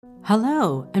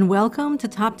Hello, and welcome to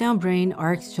Top Down Brain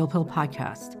RX Chill Pill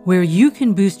Podcast, where you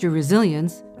can boost your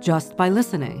resilience just by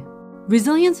listening.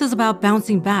 Resilience is about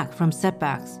bouncing back from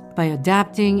setbacks by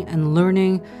adapting and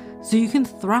learning so you can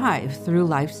thrive through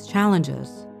life's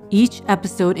challenges. Each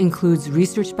episode includes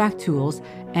research-backed tools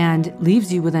and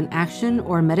leaves you with an action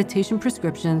or meditation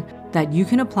prescription that you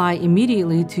can apply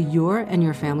immediately to your and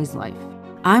your family's life.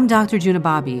 I'm Dr. Juna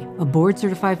Bobby, a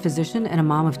board-certified physician and a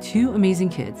mom of 2 amazing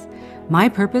kids. My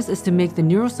purpose is to make the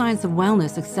neuroscience of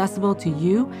wellness accessible to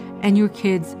you and your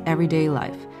kids' everyday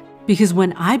life. Because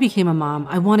when I became a mom,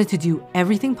 I wanted to do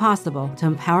everything possible to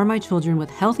empower my children with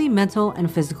healthy mental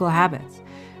and physical habits.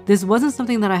 This wasn't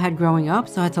something that I had growing up,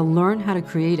 so I had to learn how to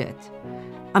create it.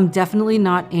 I'm definitely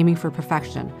not aiming for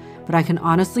perfection, but I can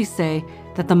honestly say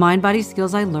that the mind-body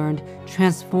skills I learned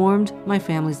transformed my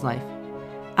family's life.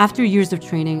 After years of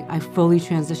training, I fully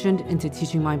transitioned into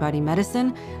teaching mind-body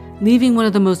medicine, leaving one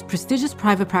of the most prestigious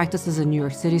private practices in New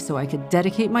York City so I could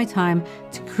dedicate my time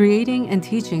to creating and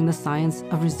teaching the science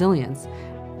of resilience.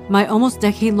 My almost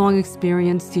decade-long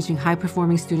experience teaching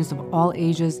high-performing students of all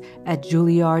ages at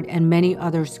Juilliard and many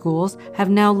other schools have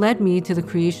now led me to the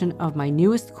creation of my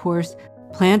newest course,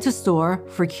 Plan to Soar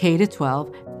for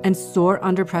K-12 and Soar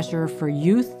Under Pressure for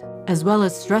youth, as well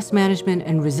as stress management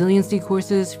and resiliency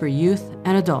courses for youth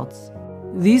and adults.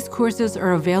 These courses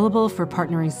are available for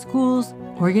partnering schools,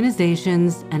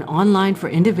 organizations, and online for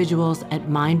individuals at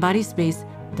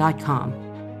mindbodyspace.com.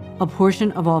 A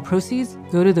portion of all proceeds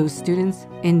go to those students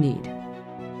in need.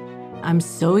 I'm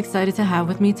so excited to have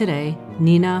with me today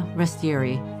Nina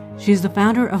Restieri. She's the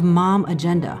founder of Mom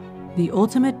Agenda, the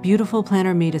ultimate beautiful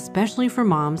planner made especially for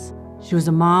moms. She was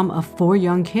a mom of 4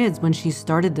 young kids when she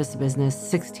started this business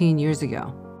 16 years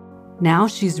ago. Now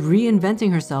she's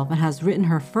reinventing herself and has written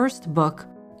her first book,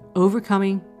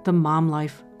 Overcoming the Mom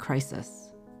Life Crisis.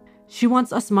 She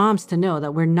wants us moms to know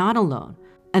that we're not alone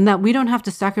and that we don't have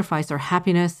to sacrifice our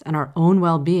happiness and our own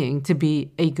well-being to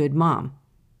be a good mom.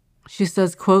 She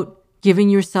says, quote, "Giving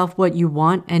yourself what you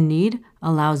want and need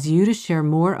allows you to share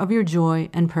more of your joy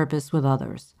and purpose with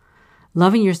others.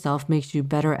 Loving yourself makes you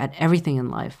better at everything in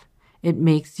life. It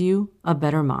makes you a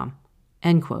better mom."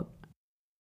 End quote.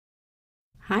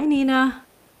 Hi, Nina.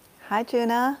 Hi,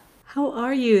 Juna. How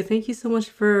are you? Thank you so much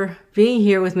for being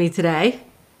here with me today.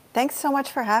 Thanks so much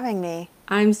for having me.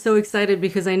 I'm so excited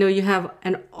because I know you have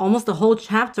almost a whole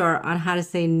chapter on how to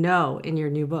say no in your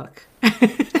new book.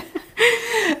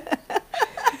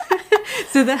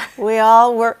 So that we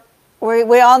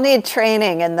all need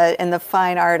training in the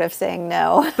fine art of saying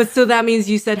no. But so that means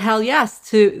you said hell yes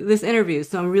to this interview.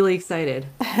 So I'm really excited.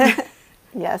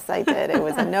 Yes, I did. It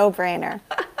was a no-brainer.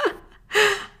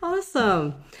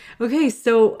 Awesome. Okay,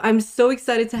 so I'm so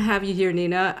excited to have you here,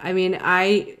 Nina. I mean,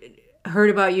 I heard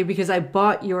about you because I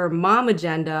bought your Mom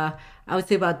Agenda, I would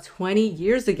say about 20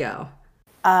 years ago.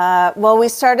 Well, we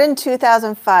started in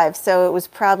 2005, so it was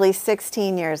probably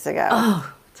 16 years ago.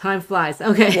 Oh, time flies.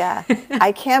 Okay. Yeah.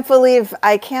 I can't believe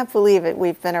it.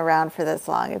 We've been around for this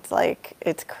long.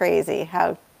 It's crazy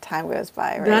how time goes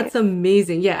by, right? That's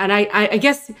amazing. Yeah. And I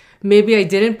guess maybe I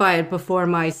didn't buy it before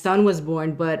my son was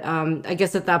born, but I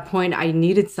guess at that point I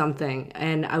needed something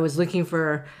and I was looking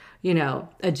for,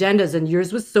 agendas, and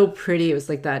yours was so pretty. It was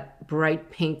like that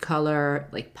bright pink color,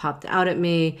 like popped out at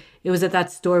me. It was at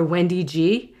that store, Wendy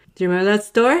G. Do you remember that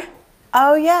store?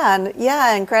 Oh, yeah.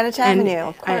 In Greenwich Avenue,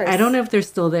 of course. I don't know if they're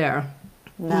still there.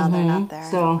 No, they're not there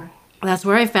anymore. That's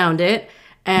where I found it.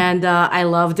 And I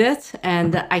loved it.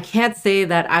 And I can't say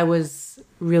that I was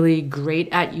really great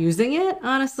at using it,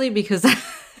 honestly, because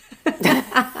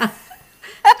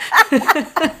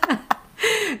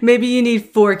maybe you need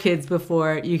 4 kids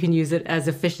before you can use it as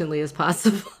efficiently as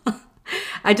possible.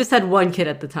 I just had 1 kid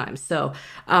at the time. So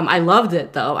I loved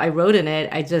it, though. I wrote in it.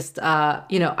 I just,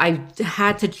 I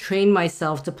had to train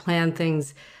myself to plan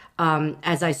things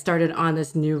as I started on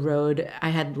this new road. I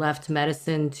had left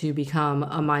medicine to become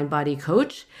a mind-body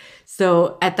coach.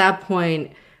 So at that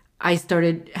point, I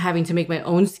started having to make my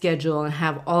own schedule and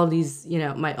have all of these,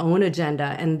 my own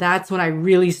agenda. And that's when I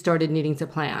really started needing to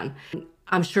plan.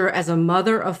 I'm sure as a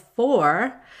mother of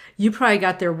 4, you probably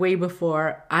got there way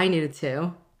before I needed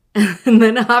to. And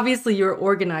then obviously you're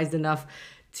organized enough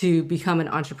to become an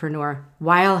entrepreneur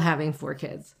while having 4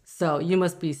 kids. So you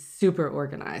must be super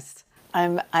organized.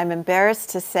 I'm embarrassed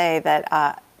to say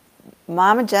that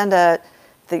Mom Agenda,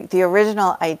 the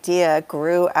original idea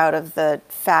grew out of the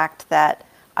fact that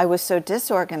I was so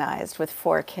disorganized with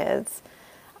 4 kids.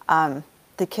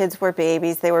 The kids were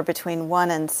babies. They were between 1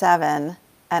 and 7,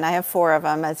 and I have 4 of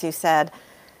them, as you said.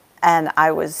 and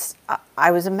I was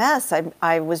a mess.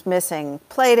 I was missing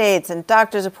play dates and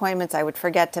doctor's appointments. I would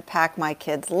forget to pack my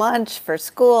kids' lunch for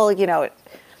school,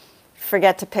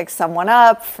 forget to pick someone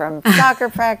up from soccer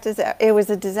practice. It was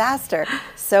a disaster.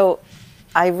 So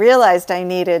I realized I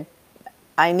needed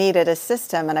a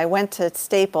system, and I went to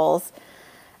Staples,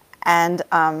 and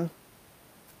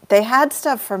they had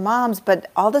stuff for moms,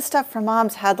 but all the stuff for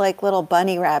moms had like little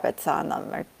bunny rabbits on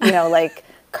them, or like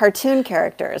cartoon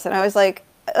characters, and I was like,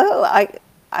 oh,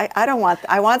 I don't want.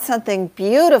 I want something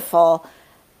beautiful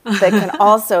that can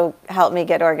also help me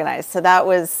get organized. So that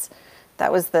was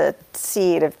the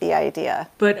seed of the idea.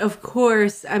 But of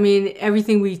course, I mean,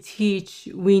 everything we teach,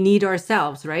 we need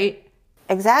ourselves, right?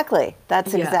 Exactly.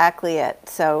 That's exactly it.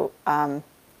 So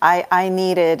I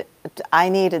needed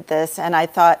this, and I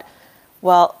thought,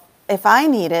 well, if I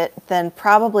need it, then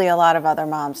probably a lot of other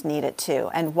moms need it too.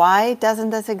 And why doesn't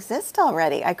this exist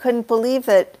already? I couldn't believe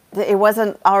that it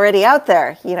wasn't already out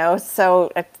there, So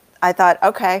I thought,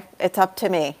 okay, it's up to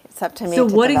me. It's up to me. So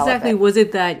to what develop exactly it. was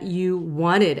it that you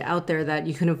wanted out there that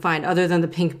you couldn't find other than the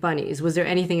pink bunnies? Was there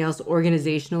anything else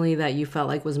organizationally that you felt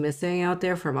like was missing out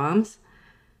there for moms?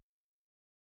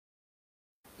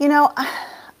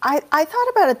 I thought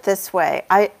about it this way.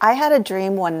 I had a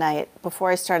dream one night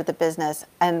before I started the business,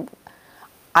 and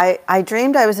I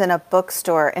dreamed I was in a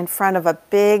bookstore in front of a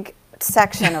big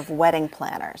section of wedding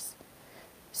planners.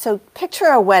 So picture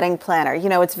a wedding planner.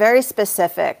 It's very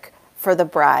specific for the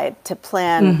bride to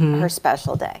plan her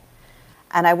special day.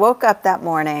 And I woke up that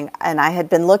morning, and I had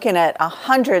been looking at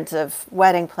hundreds of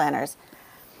wedding planners.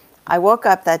 I woke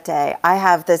up that day. I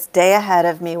have this day ahead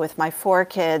of me with my 4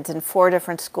 kids in 4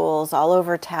 different schools all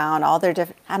over town, all their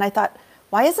different. And I thought,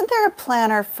 why isn't there a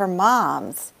planner for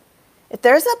moms? If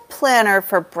there's a planner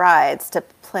for brides to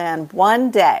plan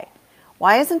one day,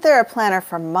 why isn't there a planner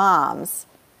for moms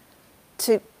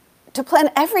to plan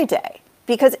every day?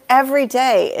 Because every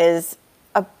day is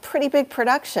a pretty big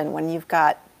production when you've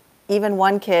got even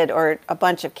one kid or a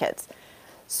bunch of kids.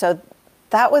 So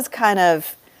that was kind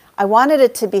of, I wanted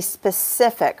it to be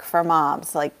specific for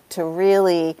moms, like to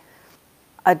really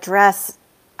address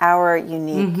our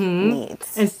unique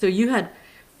needs. And so you had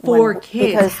 4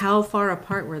 kids. How far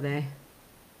apart were they?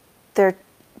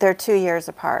 They're 2 years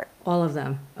apart. All of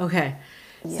them. Okay.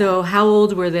 Yeah. So how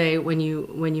old were they when you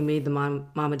made the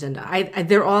mom agenda?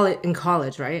 They're all in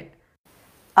college, right?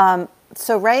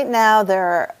 So right now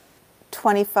they're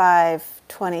 25,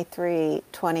 23,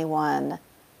 21,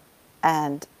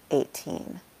 and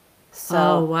 18. So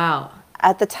oh, wow.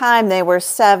 At the time they were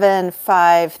 7,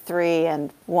 5, 3,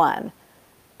 and 1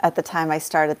 at the time I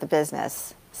started the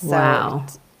business. So wow.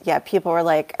 Yeah, people were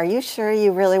like, are you sure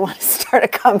you really want to start a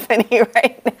company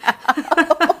right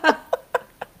now?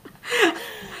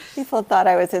 People thought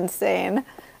I was insane.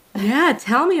 Yeah,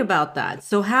 tell me about that.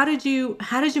 So how did you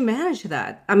manage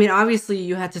that? I mean, obviously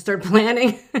you had to start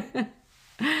planning.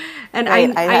 And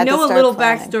right, I know a little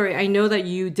backstory. I know that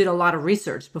you did a lot of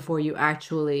research before you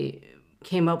actually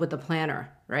came up with the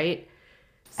planner, right?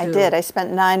 So, I did. I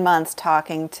spent 9 months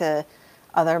talking to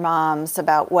other moms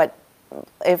about what,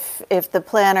 if the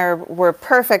planner were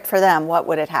perfect for them, what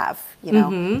would it have?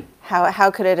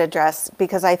 How could it address?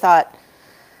 Because I thought,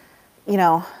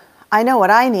 I know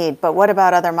what I need, but what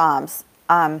about other moms?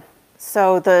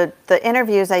 So the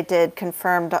interviews I did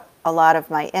confirmed a lot of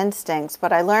my instincts,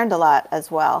 but I learned a lot as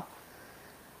well.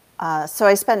 So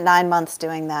I spent 9 months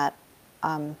doing that.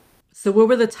 So what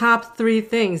were the top 3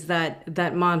 things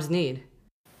that moms need?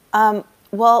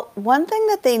 Well, one thing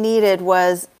that they needed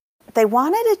was they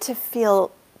wanted it to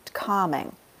feel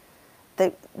calming.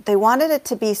 They wanted it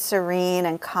to be serene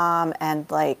and calm and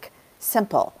like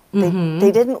simple.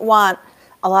 They didn't want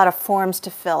a lot of forms to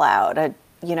fill out,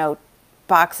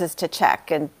 boxes to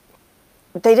check, and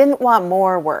they didn't want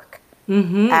more work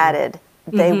added.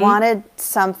 They wanted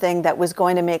something that was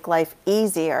going to make life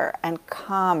easier and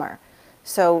calmer.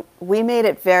 So we made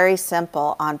it very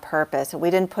simple on purpose.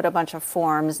 We didn't put a bunch of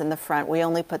forms in the front. We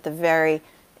only put the very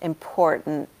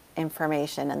important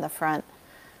information in the front,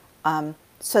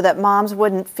 so that moms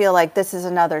wouldn't feel like this is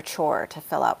another chore to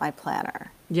fill out my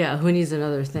planner. Yeah, who needs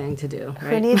another thing to do,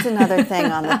 right? Who needs another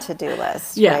thing on the to-do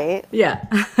list, yeah, right? Yeah.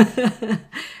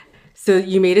 So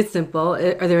you made it simple.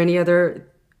 Are there any other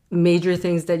major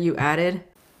things that you added?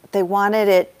 They wanted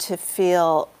it to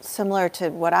feel similar to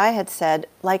what I had said,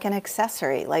 like an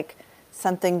accessory, like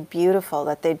something beautiful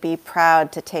that they'd be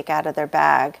proud to take out of their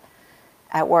bag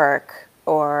at work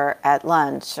or at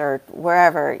lunch or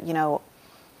wherever.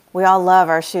 We all love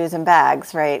our shoes and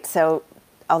bags, right? So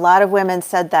a lot of women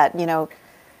said that,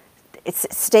 it's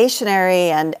stationery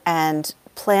and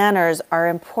planners are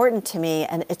important to me,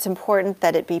 and it's important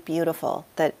that it be beautiful,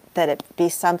 that that it be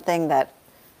something that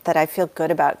I feel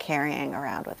good about carrying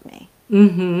around with me.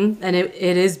 Mm-hmm. And it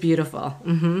is beautiful.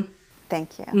 Mm-hmm.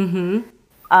 Thank you. Mm-hmm.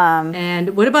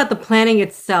 And what about the planning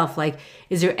itself? Like,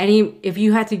 is there any, if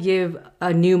you had to give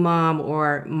a new mom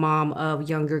or mom of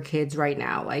younger kids right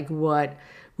now, like what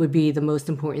would be the most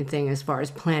important thing as far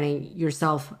as planning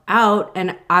yourself out?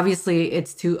 And obviously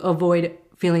it's to avoid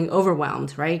feeling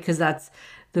overwhelmed, right? Because that's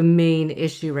the main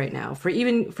issue right now.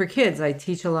 Even for kids, I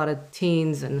teach a lot of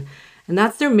teens and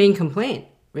that's their main complaint,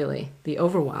 really, the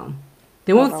overwhelm.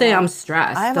 They won't say I'm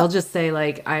stressed. They'll just say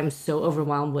like, I'm so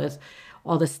overwhelmed with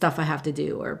all the stuff I have to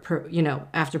do or,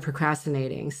 after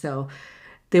procrastinating. So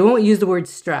they won't use the word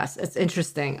stress. It's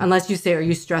interesting. Unless you say, are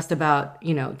you stressed about,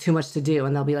 too much to do?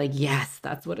 And they'll be like, yes,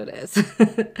 that's what it is.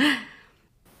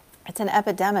 It's an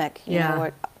epidemic, you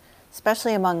know,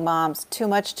 especially among moms. Too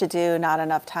much to do, not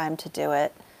enough time to do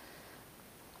it.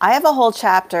 I have a whole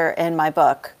chapter in my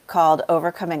book called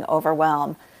Overcoming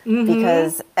Overwhelm,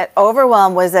 because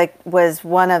overwhelm was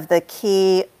one of the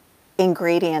key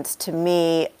ingredients to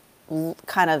me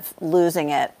kind of losing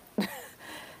it.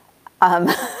 And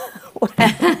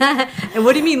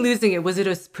what do you mean losing it? Was it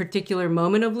a particular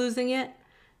moment of losing it?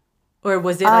 Or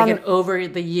was it like an over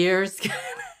the years?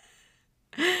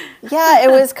 Yeah, it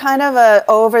was kind of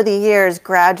over the years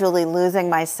gradually losing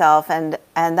myself, and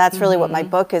that's really what my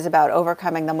book is about,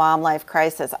 overcoming the mom life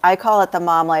crisis. I call it the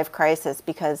mom life crisis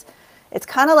because it's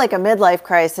kind of like a midlife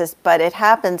crisis, but it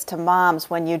happens to moms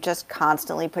when you just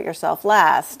constantly put yourself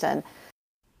last, and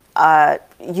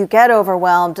you get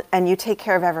overwhelmed and you take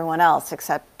care of everyone else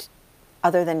except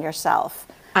other than yourself.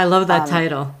 I love that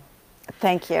title.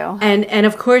 Thank you. And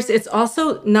of course, it's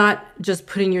also not just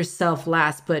putting yourself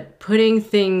last, but putting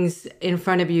things in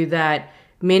front of you that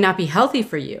may not be healthy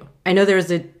for you. I know there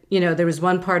was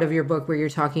one part of your book where you're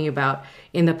talking about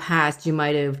in the past, you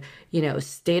might have,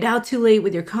 stayed out too late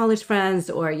with your college friends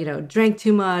or, drank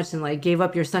too much and like gave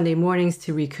up your Sunday mornings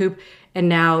to recoup. And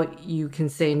now you can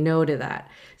say no to that.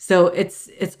 So it's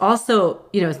also,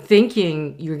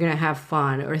 thinking you're going to have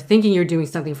fun or thinking you're doing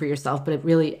something for yourself, but it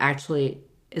really actually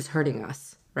is hurting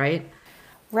us, right?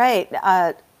 Right.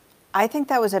 I think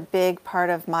that was a big part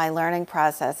of my learning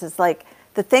process, is like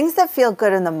the things that feel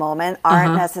good in the moment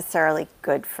aren't necessarily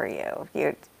good for you.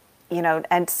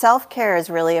 And self-care is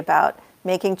really about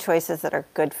making choices that are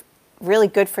really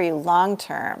good for you long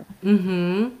term.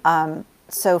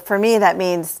 So for me, that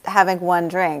means having one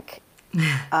drink.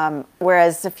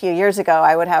 Whereas a few years ago,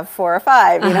 I would have 4 or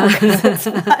 5, because it's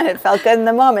fun. It felt good in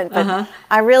the moment. But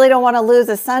I really don't want to lose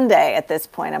a Sunday at this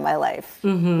point in my life,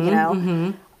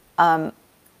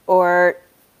 or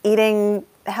eating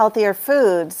healthier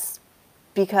foods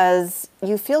because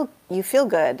you feel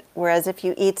good. Whereas if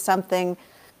you eat something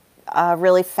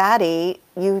really fatty,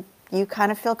 you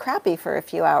kind of feel crappy for a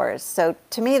few hours. So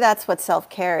to me, that's what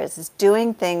self-care is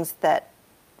doing things that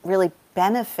really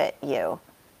benefit you,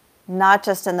 not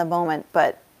just in the moment,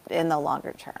 but in the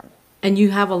longer term. And you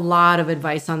have a lot of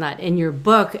advice on that in your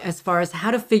book as far as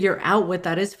how to figure out what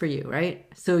that is for you, right?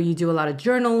 So you do a lot of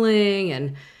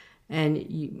journaling and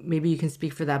maybe you can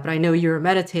speak for that, but I know you're a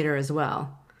meditator as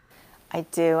well. I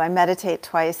do. I meditate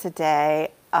twice a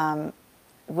day,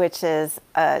 which is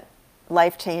a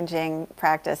life-changing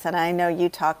practice. And I know you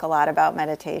talk a lot about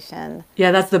meditation.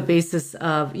 Yeah, that's the basis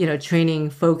of, training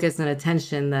focus and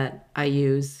attention that I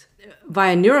use.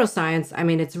 Via neuroscience, I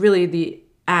mean, it's really the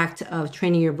act of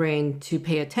training your brain to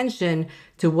pay attention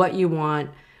to what you want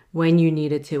when you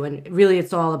need it to. And really,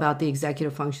 it's all about the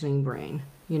executive functioning brain,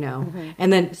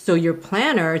 And then, so your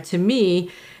planner, to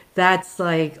me, that's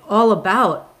like all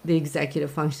about the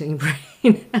executive functioning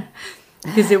brain.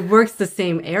 Because it works the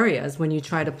same areas when you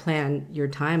try to plan your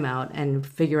time out and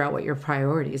figure out what your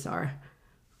priorities are.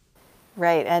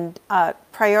 Right. And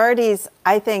priorities,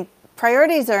 I think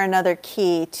priorities are another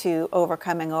key to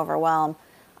overcoming overwhelm.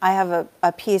 I have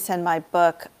a piece in my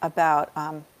book about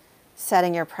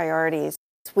setting your priorities.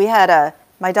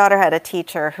 My daughter had a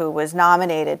teacher who was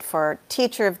nominated for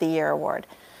Teacher of the Year award.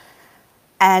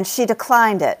 And she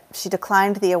declined it. She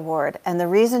declined the award. And the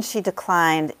reason she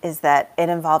declined is that it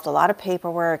involved a lot of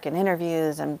paperwork and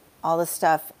interviews and all this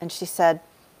stuff. And she said,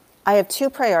 I have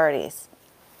 2 priorities.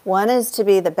 One is to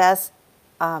be the best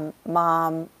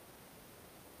mom,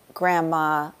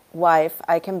 grandma, wife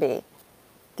I can be.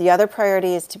 The other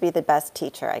priority is to be the best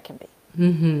teacher I can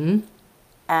be.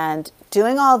 And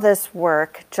doing all this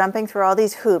work, jumping through all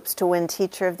these hoops to win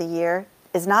Teacher of the Year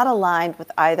is not aligned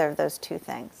with either of those 2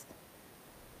 things.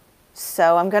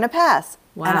 So I'm going to pass.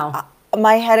 Wow. And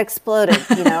my head exploded,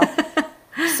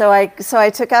 So I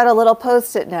took out a little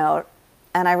Post-it note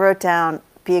and I wrote down,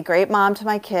 be a great mom to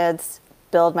my kids,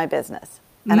 build my business.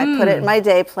 and I put it in my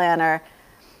day planner.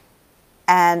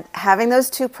 And having those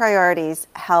two priorities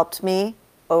helped me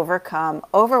overcome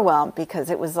overwhelm, because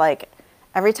it was like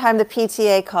every time the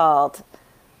PTA called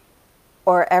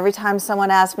or every time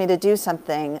someone asked me to do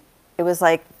something, it was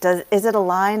like, is it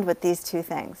aligned with these two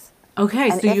things? Okay,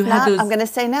 And so if you not, had those. I'm going to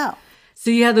say no. So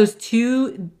you had those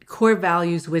two core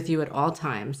values with you at all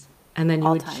times, and then you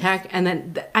All would times. check. And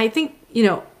then I think,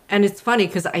 and it's funny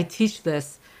because I teach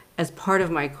this as part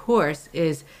of my course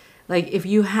is like, if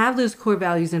you have those core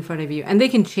values in front of you, and they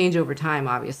can change over time,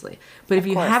 obviously, but if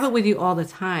you have it with you all the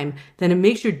time, then it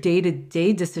makes your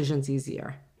day-to-day decisions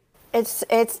easier. It's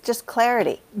just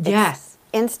clarity. Yes. It's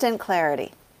instant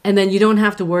clarity. And then you don't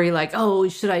have to worry like, oh,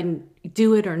 should I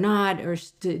do it or not? Or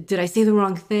did I say the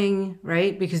wrong thing?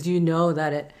 Right? Because you know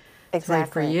that it's right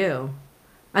for you.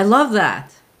 I love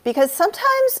that. Because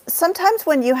sometimes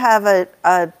when you have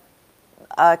a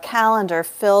calendar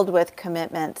filled with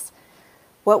commitments,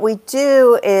 what we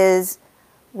do is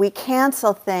we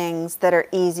cancel things that are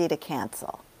easy to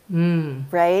cancel.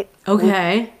 Right?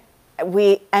 Okay.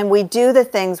 We do the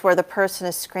things where the person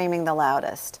is screaming the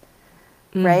loudest.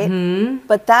 Right?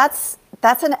 But that's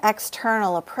an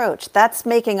external approach. That's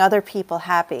making other people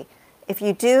happy. If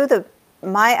you do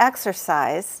my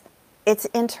exercise, it's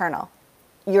internal.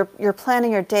 You're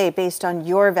planning your day based on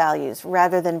your values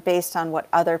rather than based on what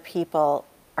other people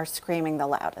are screaming the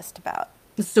loudest about.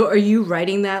 So are you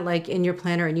writing that like in your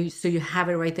planner, and so you have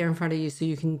it right there in front of you so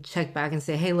you can check back and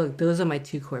say, hey, look, those are my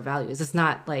two core values. It's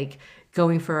not like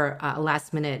going for a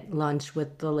last minute lunch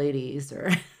with the ladies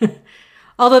or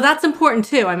although that's important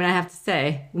too. I mean, I have to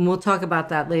say, and we'll talk about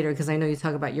that later because I know you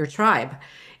talk about your tribe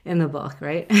in the book,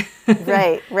 right?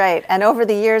 Right. And over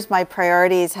the years, my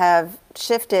priorities have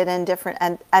shifted and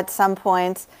at some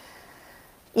points,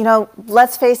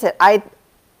 let's face it,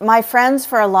 my friends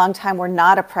for a long time were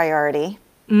not a priority.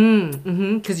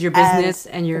 Because your business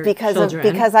and your children.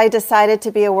 Because I decided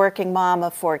to be a working mom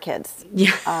of 4 kids.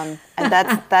 Yeah. And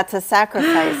that's a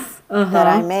sacrifice that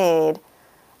I made.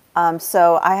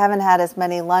 So I haven't had as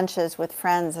many lunches with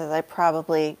friends as I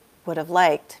probably would have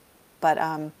liked, but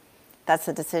that's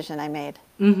a decision I made.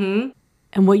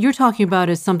 And what you're talking about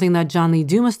is something that John Lee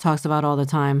Dumas talks about all the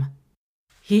time.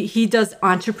 He does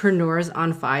Entrepreneurs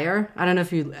on Fire. I don't know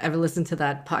if you ever listened to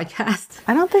that podcast.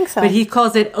 I don't think so. But he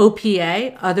calls it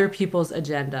OPA, Other People's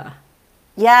Agenda.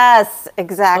 Yes,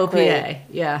 exactly. OPA,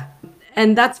 yeah.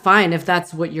 And that's fine if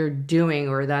that's what you're doing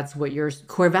or that's what your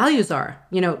core values are.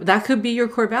 That could be your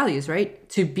core values, right?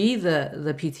 To be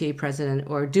the PTA president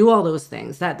or do all those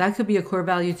things. That could be a core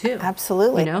value too.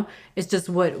 Absolutely. It's just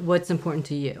what's important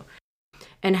to you.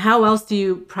 And how else do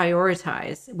you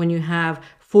prioritize when you have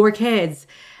 4 kids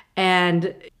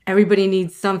and everybody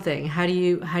needs something? How do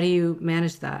you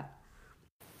manage that?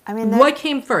 I mean, what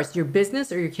came first, your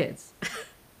business or your kids?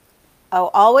 Oh,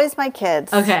 always my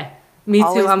kids. Okay. Me too.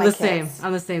 Always I'm my the kids. same.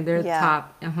 I'm the same. They're Yeah. the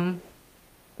top.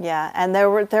 Yeah, and there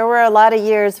were a lot of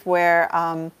years where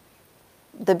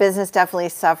the business definitely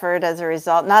suffered as a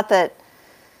result. Not that,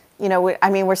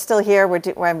 we're still here.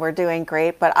 We're doing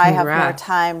great, but I have more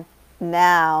time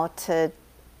now to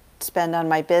spend on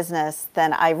my business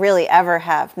than I really ever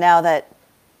have. Now that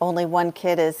only one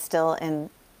kid is still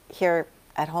here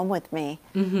at home with me,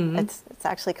 it's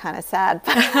actually kind of sad.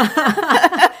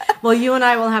 Well, you and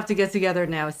I will have to get together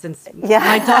now since Yeah.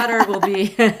 my daughter will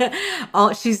be,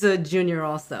 she's a junior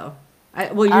also.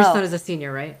 Your son is a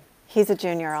senior, right? He's a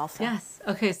junior also. Yes.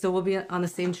 Okay, so we'll be on the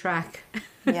same track.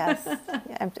 Yes.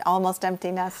 Almost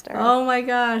empty nester. Oh my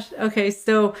gosh. Okay,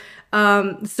 so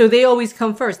they always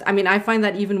come first. I mean, I find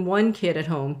that even one kid at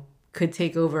home could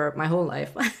take over my whole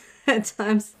life at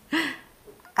times.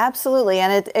 Absolutely,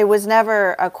 and it was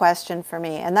never a question for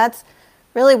me. And that's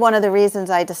really one of the reasons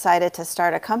I decided to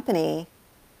start a company,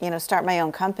 start my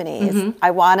own company. Is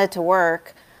I wanted to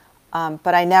work,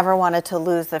 but I never wanted to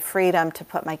lose the freedom to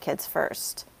put my kids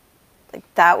first. Like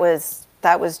that was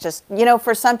just,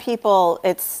 for some people,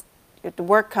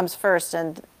 work comes first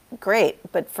and great.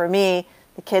 But for me,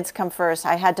 the kids come first.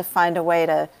 I had to find a way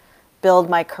to build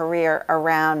my career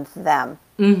around them,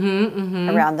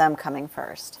 around them coming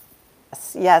first.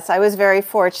 Yes, I was very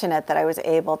fortunate that I was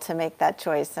able to make that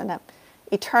choice, and I'm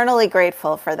eternally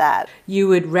grateful for that. You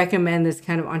would recommend this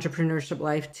kind of entrepreneurship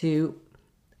life to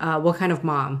what kind of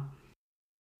mom?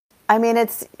 I mean,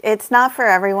 it's not for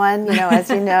everyone, as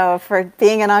you know, for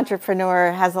being an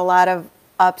entrepreneur has a lot of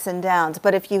ups and downs.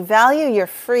 But if you value your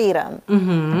freedom,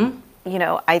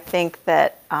 I think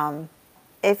that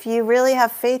if you really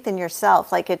have faith in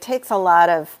yourself, like it takes a lot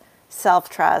of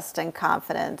self-trust and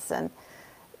confidence and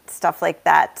stuff like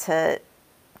that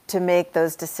to make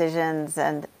those decisions.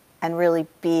 And and really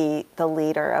be the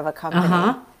leader of a company.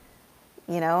 Uh-huh.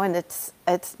 And it's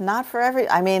not for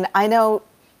I mean, I know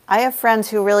I have friends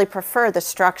who really prefer the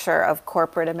structure of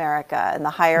corporate America and the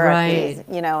hierarchies,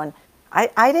 Right. and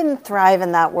I didn't thrive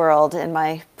in that world in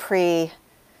my pre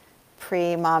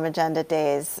Mom Agenda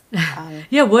days.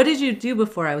 Yeah, what did you do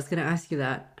before? I was going to ask you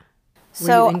that. Were you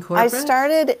So in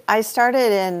corporate? I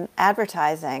started in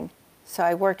advertising. So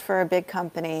I worked for a big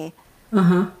company.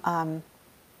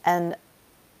 And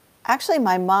actually,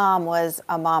 my mom was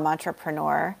a mom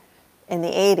entrepreneur in the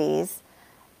 80s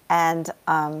and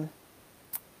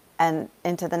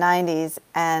into the 90s.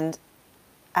 And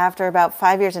after about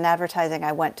 5 years in advertising,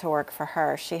 I went to work for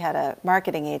her. She had a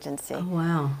marketing agency. Oh,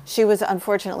 wow. She was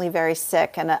unfortunately very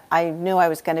sick, and I knew I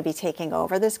was going to be taking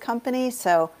over this company,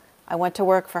 so I went to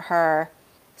work for her.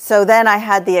 So then I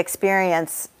had the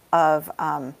experience of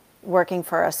working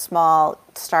for a small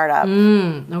startup.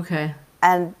 Okay.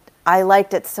 And I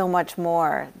liked it so much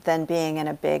more than being in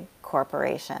a big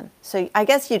corporation. So I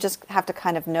guess you just have to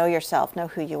kind of know yourself, know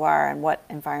who you are and what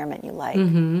environment you like.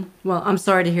 Well, I'm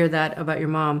sorry to hear that about your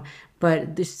mom,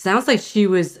 but this sounds like she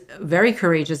was very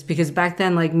courageous because back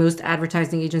then, like most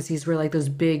advertising agencies were like those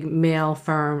big male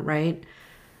firm, right?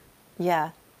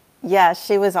 Yeah. Yeah,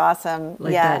 she was awesome.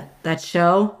 Like yeah. that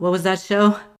show. What was that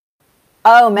show?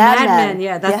 Oh, Mad Mad Men. Men.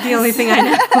 Yeah, that's the Yes. only thing I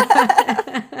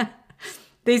know.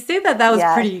 They say that was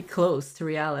Yeah. pretty close to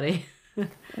reality.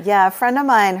 Yeah, a friend of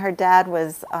mine, her dad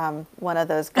was one of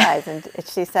those guys, and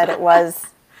she said it was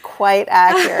quite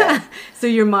accurate. So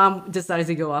your mom decided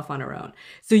to go off on her own.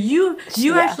 So you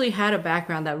Yeah. actually had a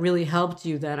background that really helped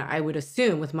you then, I would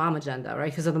assume, with Mom Agenda,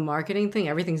 right? Because of the marketing thing,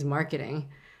 everything's marketing.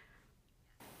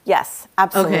 Yes,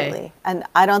 absolutely. Okay. And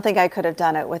I don't think I could have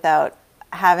done it without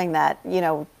having that,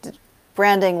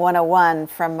 branding 101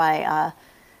 from my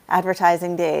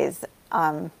advertising days.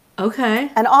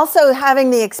 Okay. And also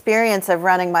having the experience of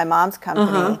running my mom's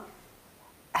company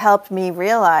helped me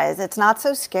realize it's not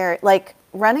so scary. Like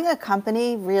running a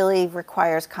company really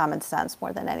requires common sense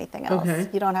more than anything else. Okay.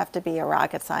 You don't have to be a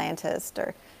rocket scientist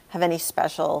or have any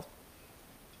special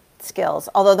skills.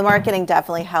 Although the marketing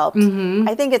definitely helped.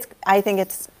 I think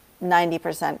it's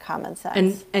 90% common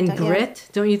sense. And Don't you? grit?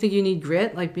 Don't you think you need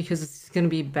grit? Like because it's going to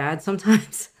be bad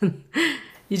sometimes.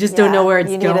 You just don't know Yeah, where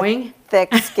it's you need going. a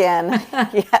thick skin.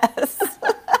 Yes.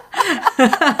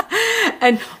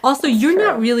 And also, you're true.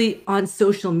 not really on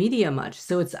social media much.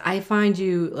 So I find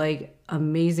you like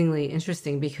amazingly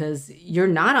interesting because you're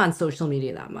not on social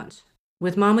media that much.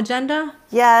 With Mom Agenda?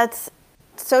 Yeah,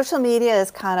 social media is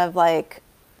kind of like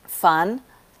fun,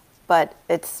 but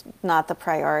it's not the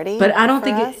priority. But I don't for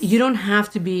think us. you don't have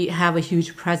to have a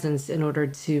huge presence in order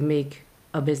to make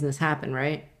a business happen,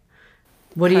 right?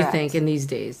 What do you Correct. think in these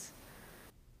days?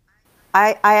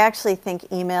 I actually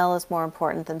think email is more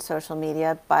important than social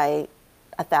media by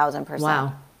 1,000%.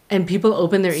 Wow. And people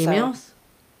open their So- emails?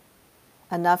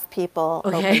 Enough people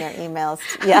Okay. open their emails.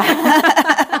 Yeah.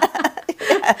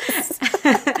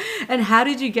 And how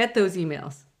did you get those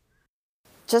emails?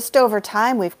 Just over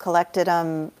time, we've collected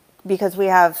them because we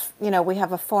have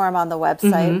a form on the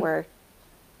website where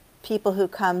people who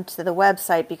come to the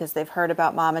website because they've heard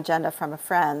about Mom Agenda from a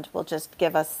friend will just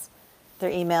give us their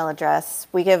email address.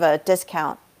 We give a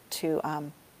discount to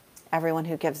everyone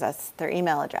who gives us their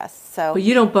email address. So, But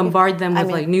you don't bombard them I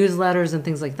with like mean- newsletters and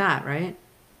things like that, right?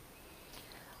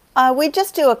 we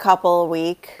just do a couple a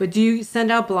week. But do you send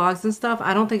out blogs and stuff?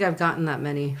 I don't think I've gotten that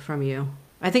many from you.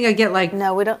 I think I get like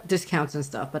No, we don't. discounts and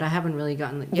stuff, but I haven't really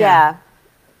gotten. Yeah.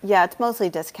 Yeah, it's mostly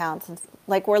discounts. And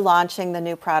like we're launching the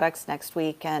new products next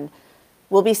week, and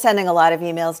we'll be sending a lot of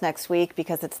emails next week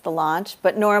because it's the launch.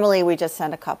 But normally we just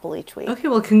send a couple each week. Okay,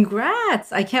 well,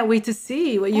 congrats. I can't wait to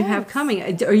see what you have Thanks.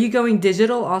 coming. Are you going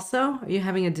digital also? Are you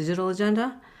having a digital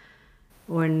agenda?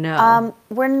 Or no?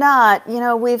 We're not.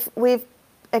 We've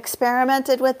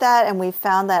experimented with that, and we've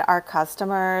found that our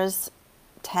customers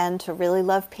tend to really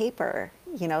love paper.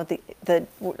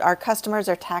 Our customers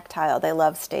are tactile. They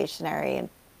love stationery and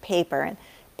paper and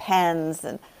pens,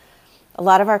 and a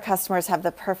lot of our customers have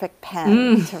the perfect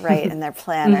pen to write in their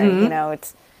planner.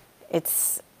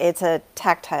 It's a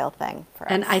tactile thing for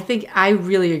us. And I think I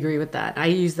really agree with that. I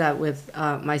use that with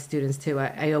my students too.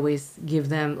 I always give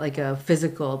them like a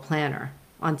physical planner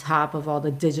on top of all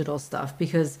the digital stuff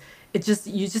because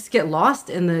you just get lost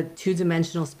in the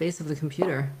two-dimensional space of the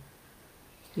computer.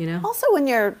 Also,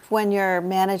 when you're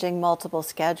managing multiple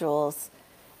schedules,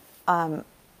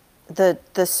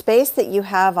 the space that you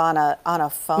have on a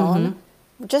phone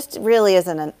just really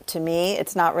isn't, to me,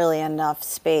 it's not really enough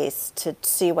space to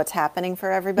see what's happening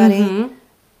for everybody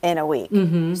in a week.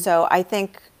 So I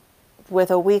think with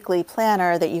a weekly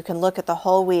planner that you can look at the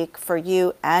whole week for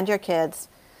you and your kids,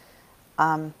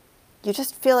 you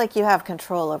just feel like you have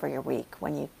control over your week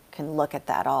when you can look at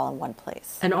that all in one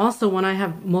place. And also when I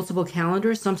have multiple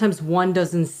calendars, sometimes one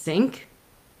doesn't sync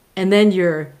and then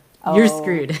you're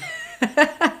screwed.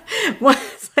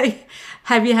 It's like,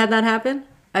 have you had that happen?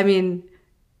 I mean,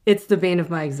 it's the bane of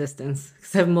my existence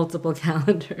because I have multiple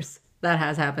calendars. That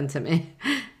has happened to me.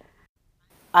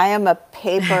 I am a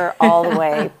paper all the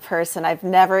way person. I've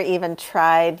never even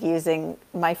tried using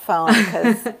my phone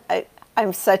because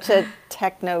I'm such a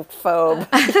technophobe.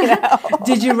 You know?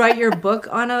 Did you write your book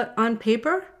on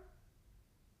paper?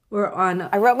 Or on?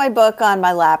 I wrote my book on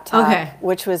my laptop, okay.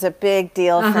 which was a big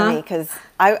deal for me because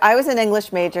I was an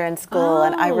English major in school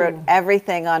and I wrote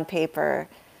everything on paper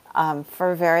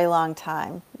for a very long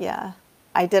time. Yeah.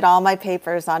 I did all my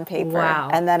papers on paper. Wow.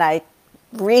 And then I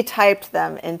retyped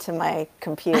them into my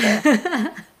computer.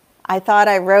 I thought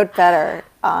I wrote better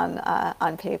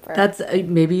on paper. That's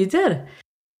maybe you did.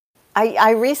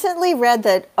 I recently read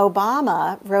that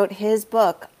Obama wrote his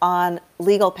book on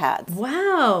legal pads.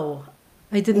 Wow.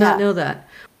 I did not know that.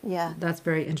 Yeah. That's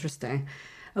very interesting.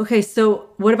 Okay, so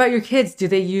what about your kids? Do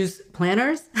they use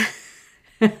planners?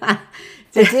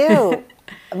 They do.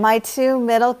 My two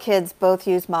middle kids both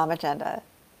use Mom Agenda.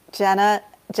 Jenna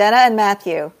and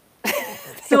Matthew.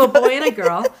 So a boy and a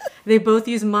girl, they both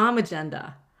use Mom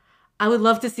Agenda. I would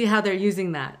love to see how they're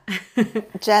using that.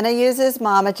 Jenna uses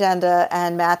Mom Agenda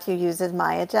and Matthew uses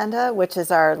My Agenda, which is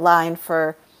our line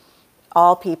for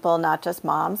all people, not just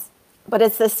moms. But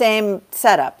it's the same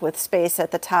setup with space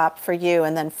at the top for you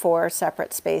and then 4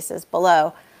 separate spaces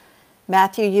below.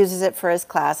 Matthew uses it for his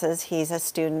classes. He's a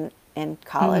student in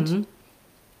college.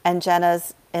 And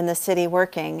Jenna's in the city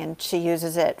working, and she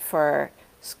uses it for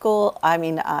school,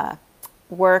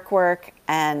 work,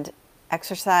 and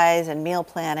exercise and meal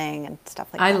planning and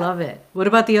stuff like that. I love it. What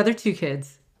about the other 2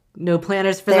 kids? No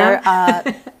planners for them?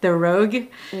 They're rogue?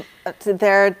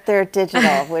 They're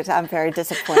digital, which I'm very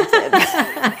disappointed.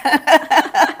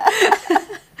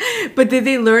 But did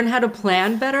they learn how to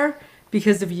plan better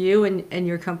because of you and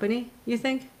your company, you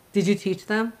think? Did you teach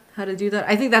them how to do that?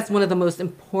 I think that's one of the most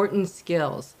important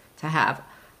skills to have.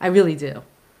 I really do.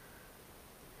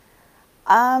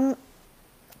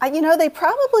 They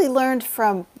probably learned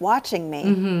from watching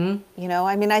me.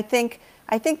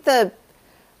 I think the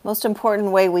most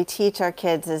important way we teach our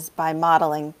kids is by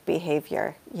modeling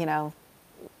behavior,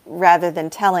 rather than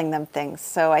telling them things.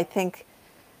 So I think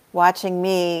watching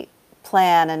me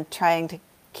plan and trying to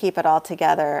keep it all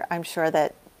together, I'm sure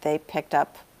that they picked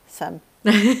up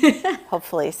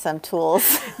hopefully some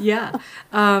tools. Yeah.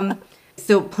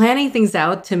 So planning things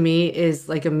out to me is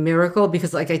like a miracle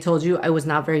because like I told you, I was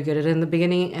not very good at it in the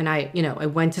beginning. And I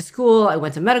went to school, I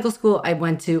went to medical school, I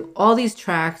went to all these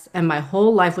tracks and my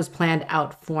whole life was planned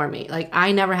out for me. Like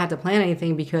I never had to plan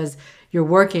anything because you're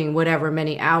working whatever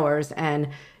many hours and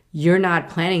you're not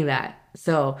planning that.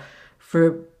 So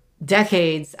for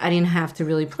decades, I didn't have to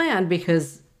really plan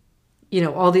because,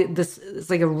 this is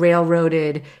like a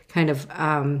railroaded kind of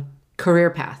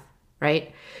career path,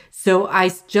 right? So I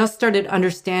just started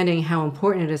understanding how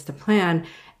important it is to plan.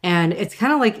 And it's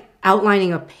kind of like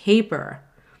outlining a paper.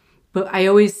 But I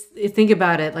always think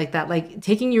about it like that, like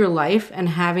taking your life and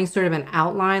having sort of an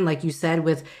outline, like you said,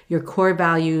 with your core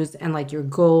values and like your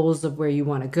goals of where you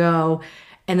want to go.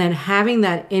 And then having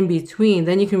that in between,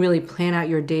 then you can really plan out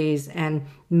your days and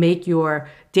make your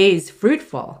days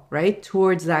fruitful, right?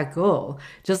 Towards that goal.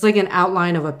 Just like an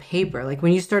outline of a paper. Like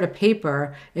when you start a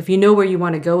paper, if you know where you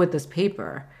want to go with this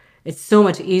paper, it's so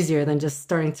much easier than just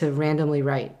starting to randomly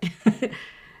write.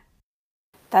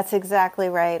 That's exactly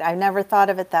right. I've never thought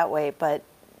of it that way, but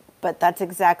that's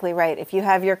exactly right. If you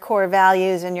have your core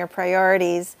values and your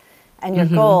priorities and your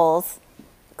goals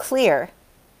clear,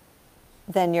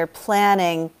 then your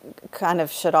planning kind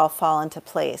of should all fall into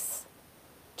place.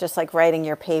 Just like writing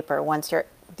your paper. Once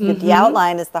the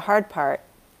outline is the hard part,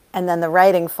 and then the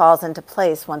writing falls into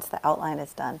place once the outline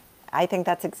is done. I think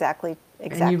that's exactly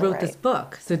and you wrote right. This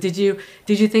book. So did you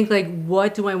think like,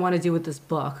 what do I want to do with this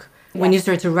book? Yes. When you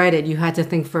start to write it, you had to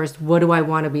think first, what do I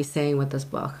want to be saying with this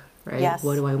book, right? Yes.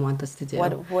 What do I want this to do?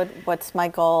 What's my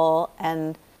goal?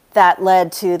 And that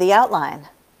led to the outline.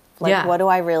 Like, what do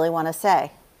I really want to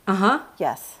say?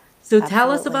 Yes. So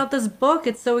tell us about this book.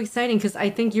 It's so exciting because I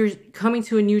think you're coming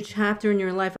to a new chapter in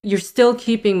your life. You're still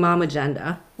keeping Mom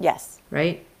Agenda. Yes.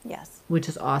 Right? Yes. Which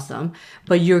is awesome.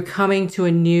 But you're coming to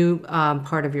a new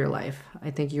part of your life. I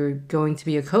think you're going to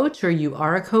be a coach, or you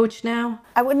are a coach now.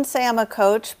 I wouldn't say I'm a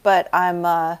coach, but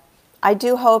I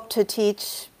do hope to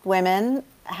teach women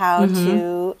how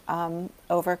to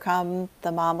overcome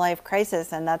the mom life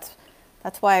crisis. And that's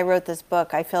That's why I wrote this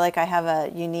book. I feel like I have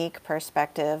a unique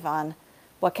perspective on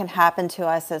what can happen to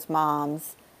us as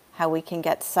moms, how we can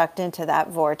get sucked into that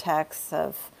vortex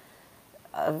of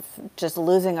just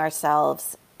losing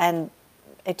ourselves. And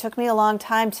it took me a long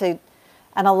time to,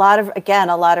 and a lot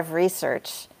of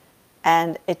research.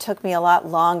 And it took me a lot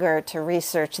longer to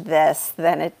research this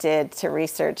than it did to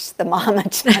research the mom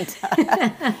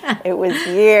agenda. It was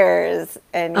years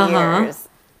and years.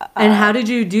 And how did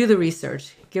you do the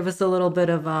research? Give us a little bit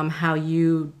of how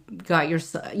you got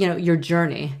your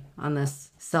journey on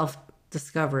this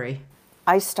self-discovery.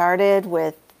 I started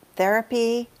with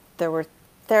therapy. There were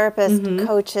therapists,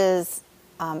 coaches,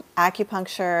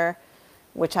 acupuncture,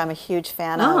 which I'm a huge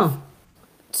fan of.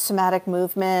 Somatic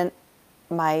movement.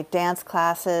 My dance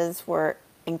classes were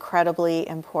incredibly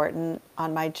important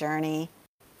on my journey.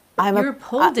 You're a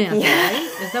pole dancer,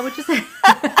 right? Is that what you said?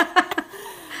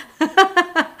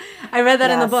 I read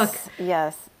that in the book.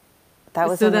 Yes. That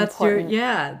was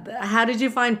important. How did you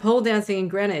find pole dancing in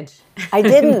Greenwich? I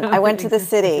didn't. I went to the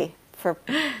city for,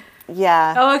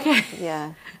 Oh, okay.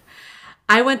 Yeah.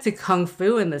 I went to Kung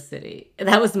Fu in the city.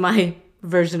 That was my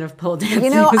version of pole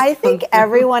dancing. I think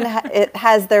everyone it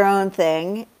has their own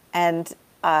thing. And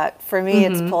for me,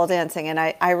 it's pole dancing. And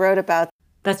I wrote about.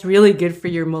 That's really good for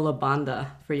your mula bandha.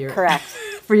 Correct.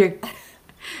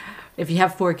 If you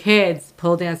have 4 kids,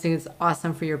 pole dancing is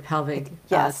awesome for your pelvic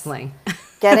sling.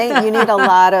 You need a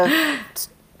lot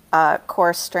of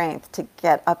core strength to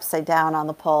get upside down on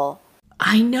the pole.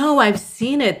 I know, I've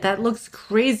seen it. That looks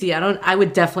crazy. I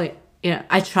would definitely,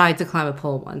 I tried to climb a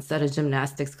pole once at a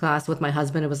gymnastics class with my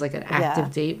husband. It was like an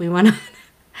active date we went on.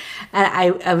 And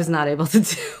I was not able to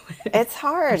do it. It's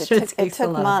hard. It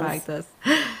took months. Practice.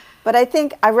 But I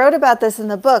think I wrote about this in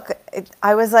the book.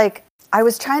 I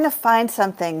was trying to find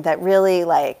something that really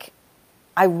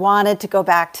I wanted to go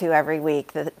back to every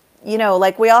week. That,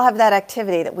 we all have that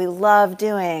activity that we love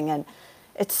doing and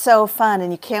it's so fun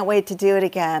and you can't wait to do it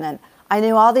again. And I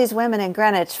knew all these women in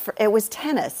Greenwich, it was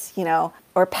tennis,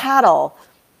 or paddle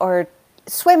or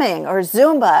swimming or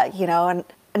Zumba,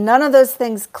 and none of those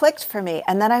things clicked for me.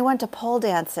 And then I went to pole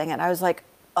dancing and I was like,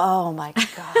 oh my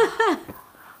God,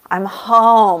 I'm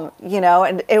home,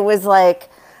 and it was like,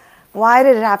 why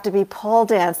did it have to be pole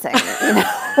dancing?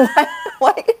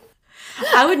 Why?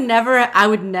 I would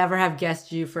never have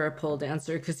guessed you for a pole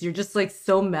dancer because you're just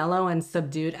so mellow and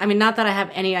subdued. I mean, not that I have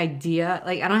any idea.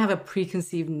 I don't have a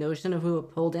preconceived notion of who a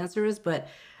pole dancer is, but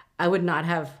I would not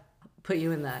have put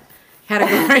you in that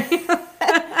category.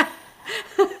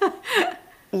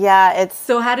 Yeah,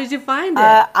 So how did you find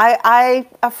it?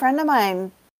 A friend of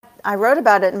mine, I wrote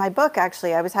about it in my book,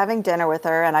 actually. I was having dinner with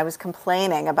her and I was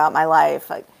complaining about my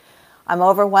life. I'm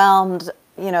overwhelmed,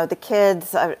 the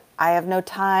kids, I have no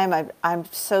time. I'm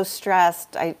so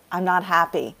stressed. I'm not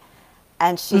happy.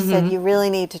 And she said, you really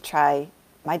need to try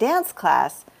my dance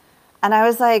class. And I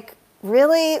was like,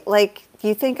 really? Do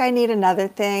you think I need another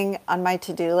thing on my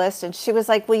to-do list? And she was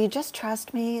like, will you just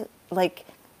trust me?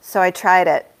 So I tried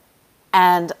it.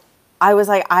 And I was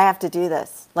like, I have to do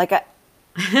this. I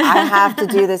have to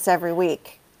do this every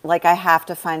week. I have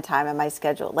to find time in my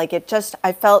schedule.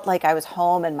 I felt like I was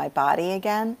home in my body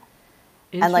again.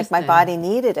 And my body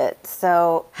needed it.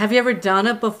 So have you ever done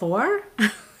it before?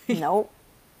 Nope.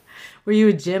 Were you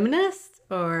a gymnast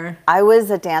or? I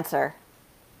was a dancer.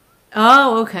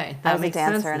 Oh, okay. That makes sense now.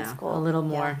 I was a dancer in school. A little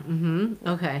more.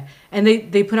 Yeah. Okay. And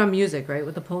they put on music, right,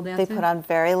 with the pole dancing? They put on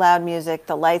very loud music.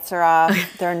 The lights are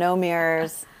off. There are no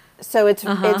mirrors. So it's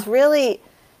really,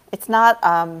 it's not,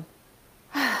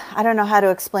 I don't know how to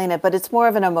explain it, but it's more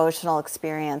of an emotional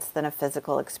experience than a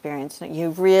physical experience.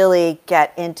 You really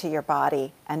get into your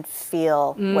body and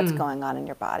feel what's going on in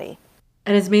your body.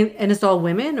 And it's all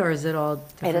women, or is it all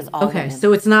different? It is all women.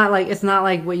 So it's not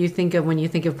like what you think of when you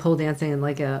think of pole dancing in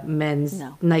a men's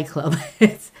nightclub.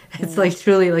 It's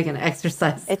truly an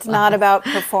exercise. It's not about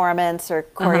performance or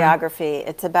choreography.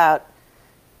 It's about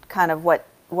kind of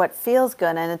what feels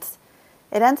good, and it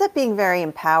ends up being very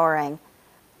empowering.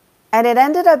 And it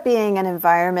ended up being an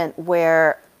environment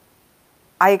where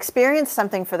I experienced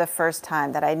something for the first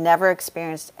time that I never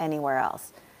experienced anywhere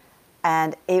else.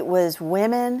 And it was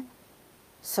women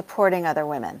supporting other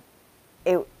women.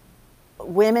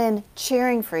 Women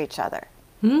cheering for each other.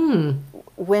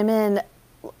 Women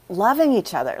loving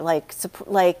each other.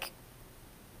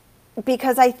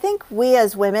 Because I think we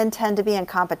as women tend to be in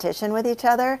competition with each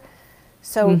other.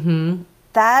 So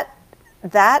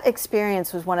that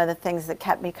experience was one of the things that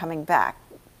kept me coming back.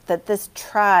 That this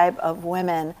tribe of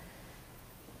women,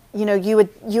 you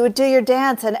would do your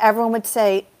dance and everyone would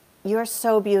say, "You're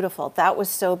so beautiful. That was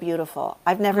so beautiful.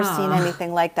 I've never seen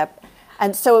anything like that."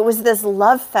 And so it was this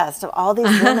love fest of all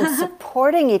these women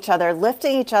supporting each other,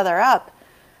 lifting each other up,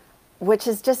 which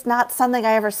is just not something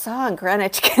I ever saw in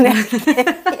Greenwich, Connecticut.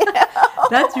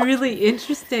 That's really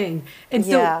interesting. And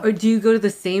so or do you go to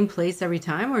the same place every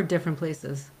time or different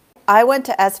places? I went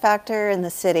to S Factor in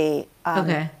the city.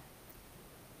 Okay.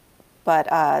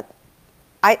 But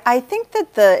I think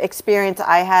that the experience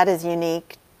I had is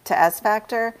unique to S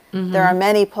Factor. There are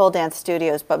many pole dance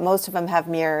studios, but most of them have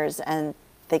mirrors and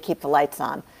they keep the lights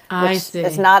on, which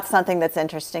is not something that's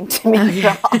interesting to me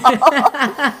at all.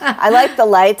 I like the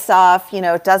lights off. You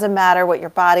know, it doesn't matter what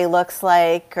your body looks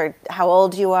like or how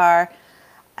old you are.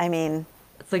 I mean,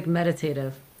 it's like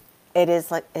meditative. It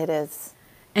is.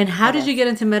 And how did you get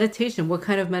into meditation? What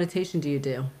kind of meditation do you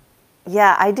do?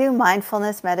 Yeah, I do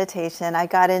mindfulness meditation. I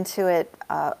got into it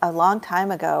a long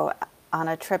time ago on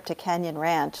a trip to Canyon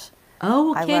Ranch.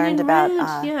 Oh, Canyon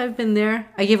Ranch. Yeah, I've been there.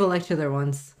 I gave a lecture there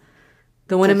once.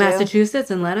 The one in Massachusetts,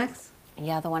 in Lenox?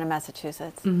 Yeah, the one in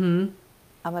Massachusetts. Mm-hmm.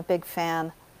 I'm a big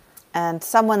fan. And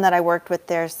someone that I worked with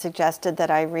there suggested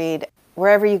that I read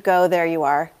Wherever You Go, There You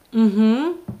Are.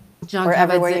 Mm-hmm.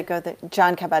 Wherever you go,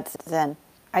 Jon Kabat-Zinn.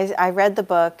 I read the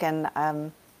book and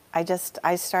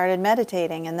I started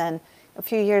meditating. And then a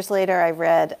few years later, I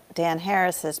read Dan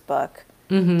Harris's book,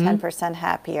 10%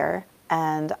 Happier.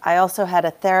 And I also had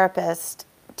a therapist,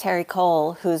 Terry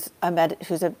Cole, who's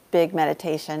a big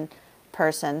meditation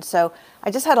person. So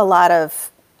I just had a lot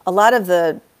of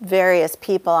the various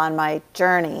people on my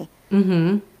journey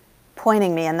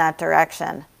pointing me in that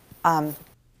direction.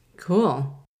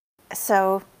 Cool.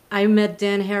 So I met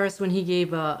Dan Harris when he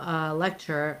gave a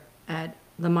lecture at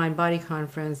the Mind Body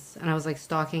Conference, and I was like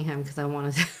stalking him because I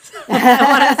wanted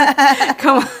to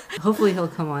come on. Hopefully he'll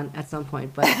come on at some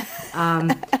point. But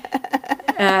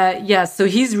yeah, so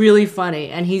he's really funny,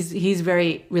 and he's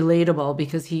very relatable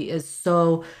because he is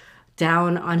so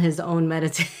down on his own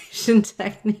meditation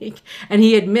technique, and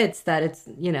he admits that it's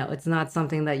not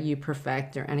something that you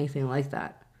perfect or anything like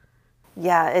that.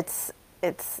 Yeah,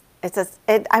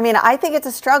 I mean, I think it's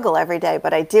a struggle every day,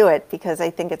 but I do it because I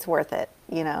think it's worth it,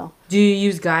 you know. Do you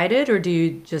use guided or do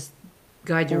you just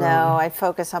guide your own? No, I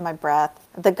focus on my breath.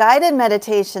 The guided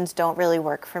meditations don't really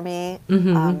work for me.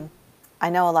 I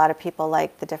know a lot of people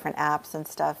like the different apps and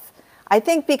stuff. I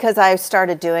think because I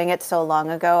started doing it so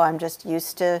long ago, I'm just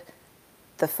used to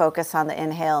the focus on the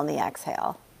inhale and the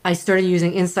exhale. I started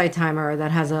using Insight Timer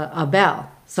that has a bell.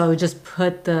 So I would just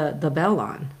put the bell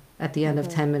on at the end of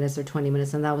 10 minutes or 20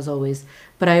 minutes. And that was always,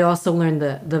 but I also learned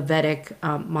the Vedic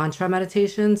mantra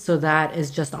meditation. So that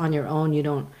is just on your own. You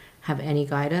don't have any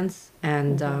guidance.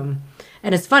 And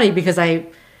it's funny because I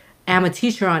am a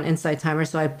teacher on Insight Timer.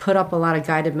 So I put up a lot of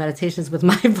guided meditations with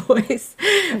my voice,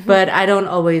 but I don't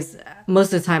always,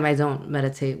 most of the time I don't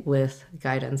meditate with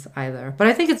guidance either. But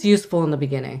I think it's useful in the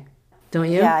beginning.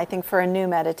 Don't you? Yeah, I think for a new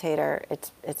meditator,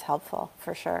 it's helpful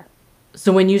for sure.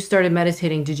 So when you started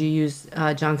meditating, did you use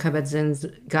Jon Kabat-Zinn's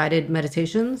guided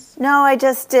meditations? No, I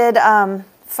just did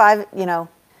 5,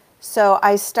 so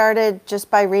I started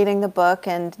just by reading the book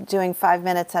and doing 5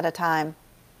 minutes at a time.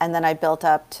 And then I built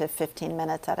up to 15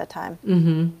 minutes at a time.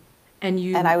 Mm-hmm.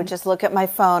 And I would just look at my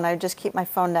phone. I would just keep my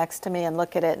phone next to me and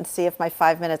look at it and see if my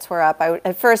 5 minutes were up.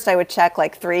 At first I would check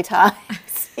like 3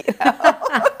 times,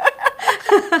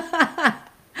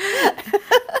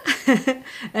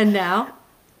 And now?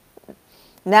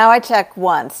 Now I check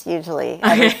once, usually,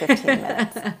 every 15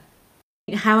 minutes.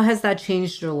 How has that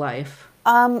changed your life?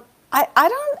 I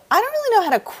don't really know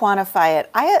how to quantify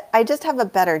it. I just have a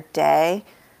better day.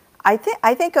 I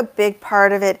think a big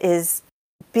part of it is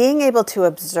being able to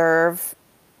observe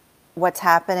what's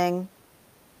happening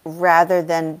rather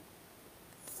than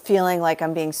feeling like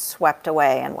I'm being swept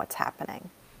away in what's happening.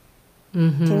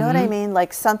 Mm-hmm. Do you know what I mean?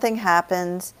 Like something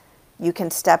happens, you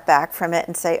can step back from it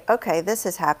and say, okay, this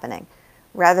is happening,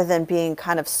 rather than being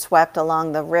kind of swept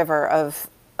along the river of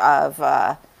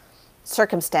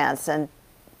circumstance and,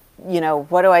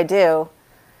 what do I do?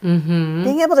 Mm-hmm.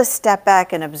 Being able to step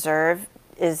back and observe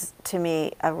is, to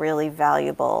me, a really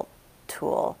valuable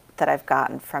tool that I've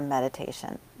gotten from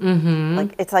meditation. Mm-hmm.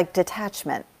 Like it's like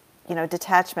detachment,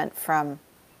 detachment from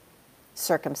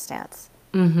circumstance.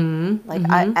 Mm-hmm.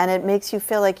 And it makes you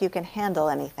feel like you can handle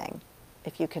anything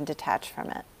if you can detach from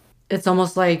it. It's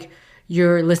almost like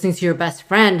you're listening to your best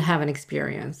friend have an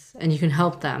experience and you can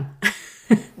help them.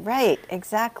 Right,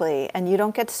 exactly. And you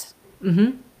don't get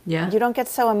Yeah. You don't get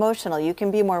so emotional. You can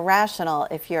be more rational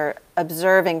if you're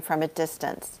observing from a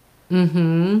distance.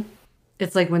 Mm-hmm.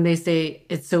 It's like when they say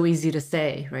it's so easy to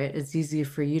say, right? It's easy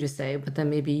for you to say, but then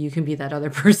maybe you can be that other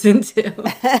person too.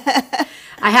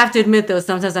 I have to admit though,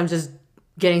 sometimes I'm just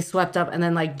getting swept up and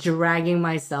then like dragging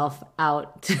myself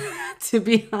out to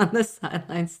be on the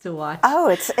sidelines to watch. Oh,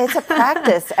 it's a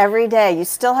practice every day. You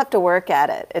still have to work at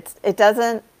it. It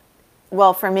doesn't,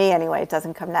 well, for me anyway, it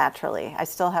doesn't come naturally. I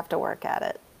still have to work at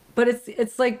it. But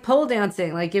it's like pole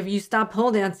dancing. Like if you stop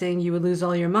pole dancing, you would lose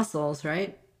all your muscles,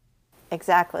 right?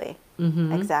 Exactly.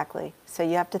 Exactly. So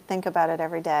you have to think about it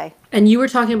every day. And you were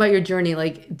talking about your journey.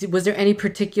 Like, was there any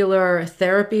particular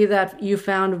therapy that you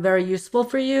found very useful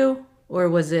for you? Or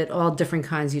was it all different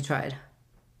kinds you tried?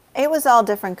 It was all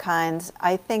different kinds.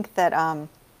 I think that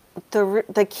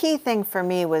the key thing for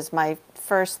me was my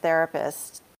first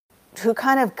therapist, who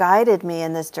kind of guided me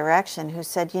in this direction, who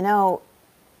said, you know,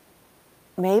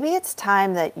 maybe it's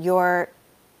time that you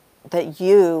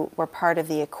were part of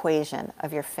the equation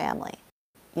of your family.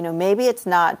 You know, maybe it's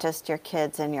not just your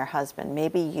kids and your husband.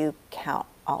 Maybe you count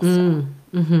also.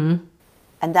 And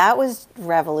that was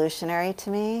revolutionary to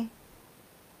me.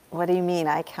 What do you mean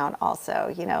I count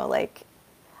also? You know, like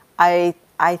I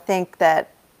think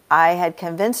that I had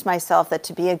convinced myself that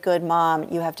to be a good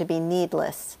mom, you have to be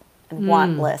needless and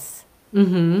wantless, you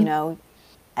know,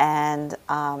 and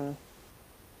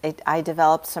I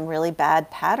developed some really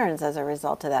bad patterns as a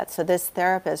result of that. So this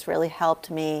therapist really helped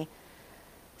me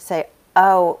say,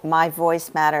 oh, my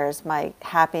voice matters, my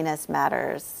happiness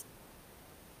matters,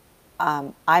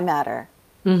 I matter.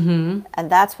 And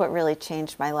that's what really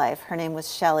changed my life. Her name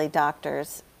was Shelley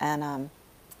Doctors, and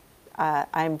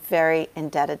I'm very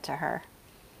indebted to her.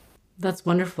 That's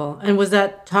wonderful. And was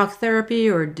that talk therapy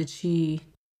or did she?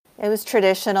 It was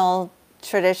traditional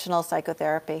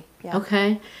psychotherapy. Yeah.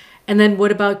 Okay. And then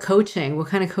what about coaching? What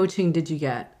kind of coaching did you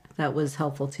get that was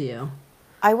helpful to you?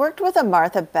 I worked with a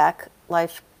Martha Beck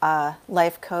life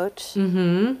coach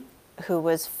who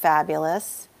was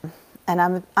fabulous.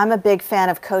 And I'm a big fan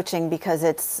of coaching because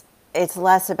it's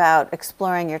less about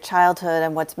exploring your childhood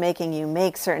and what's making you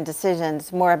make certain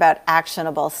decisions, more about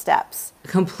actionable steps.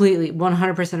 Completely,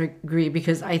 100% agree,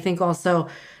 because I think also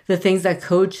the things that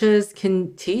coaches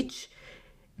can teach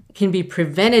can be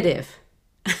preventative.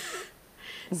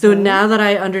 So now that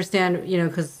I understand, you know,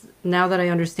 because now that I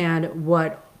understand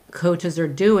what coaches are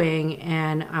doing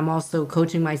and I'm also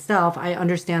coaching myself, I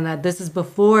understand that this is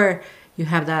before you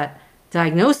have that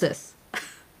diagnosis.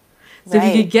 So if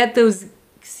you could get those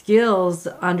skills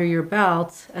under your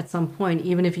belt at some point,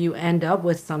 even if you end up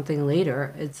with something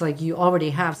later, it's like you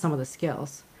already have some of the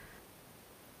skills.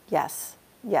 Yes,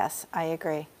 I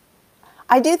agree.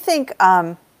 I do think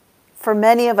for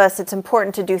many of us, it's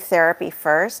important to do therapy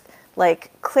first,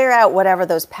 like clear out whatever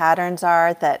those patterns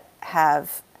are that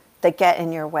get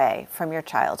in your way from your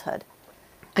childhood.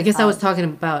 I guess I was talking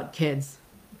about kids.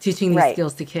 Teaching these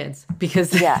skills to kids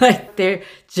because like, they're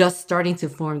just starting to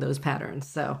form those patterns.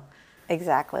 So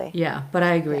exactly. Yeah, but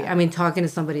I agree. I mean, talking to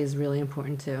somebody is really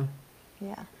important too.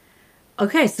 Yeah.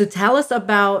 Okay, so tell us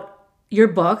about your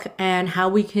book and how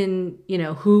we can, you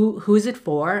know, who's it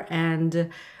for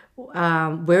and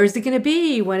where is it going to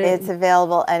be when it's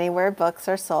available anywhere books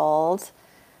are sold.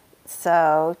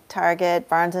 So Target,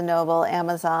 Barnes & Noble,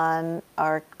 Amazon,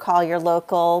 or call your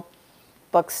local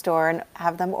bookstore and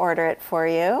have them order it for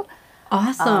you.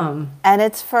 Awesome. And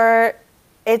it's for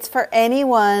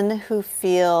anyone who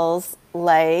feels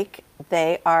like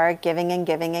they are giving and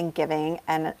giving and giving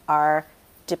and are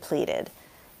depleted.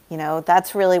 You know,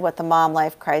 that's really what the mom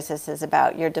life crisis is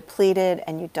about. You're depleted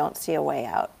and you don't see a way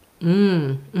out.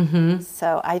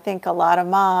 So I think a lot of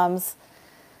moms,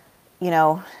 you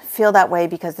know, feel that way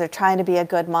because they're trying to be a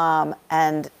good mom,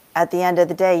 and at the end of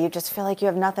the day, you just feel like you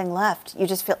have nothing left. You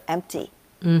just feel empty.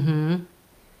 You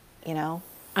know?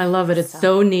 I love it. It's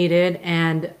so needed.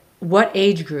 And what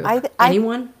age group?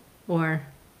 Anyone? Or?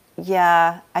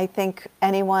 Yeah, I think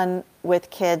anyone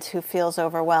with kids who feels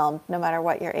overwhelmed, no matter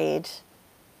what your age,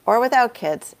 or without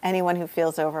kids, anyone who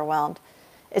feels overwhelmed.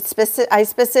 I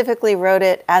specifically wrote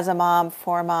it as a mom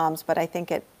for moms, but I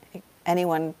think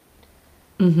anyone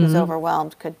who's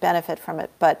overwhelmed could benefit from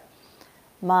it. But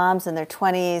moms in their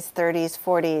 20s, 30s,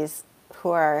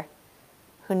 40s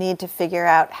who need to figure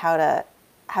out how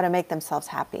to make themselves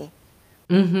happy.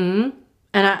 And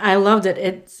I loved it.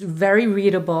 It's very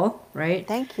readable, right?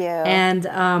 Thank you. And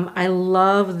I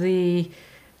love the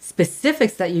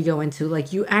specifics that you go into.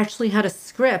 Like you actually had a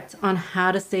script on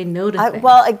how to say no to things.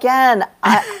 Well, again,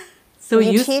 so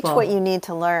you useful. teach what you need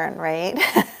to learn, right?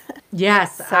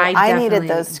 Yes, so I needed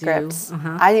those scripts.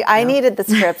 I needed the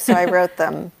scripts, so I wrote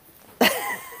them.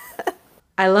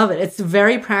 I love it. It's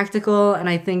very practical, and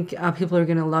I think people are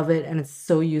going to love it, and it's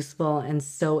so useful and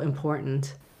so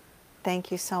important.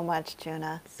 Thank you so much,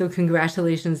 Juna. So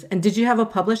congratulations. And did you have a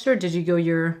publisher? Did you go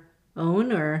your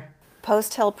own or?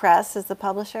 Post Hill Press is the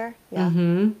publisher. Yeah.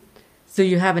 So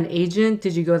you have an agent?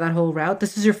 Did you go that whole route?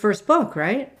 This is your first book,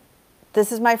 right?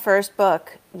 This is my first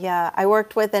book. Yeah, I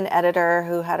worked with an editor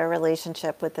who had a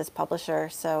relationship with this publisher.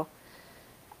 So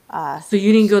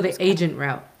you didn't go the agent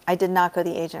route? I did not go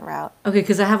the agent route. Okay,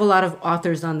 because I have a lot of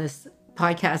authors on this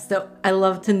podcast, so I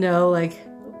love to know like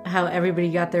how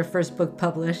everybody got their first book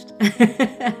published.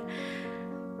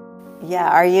 Yeah,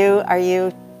 are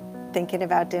you thinking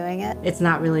about doing it? It's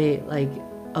not really like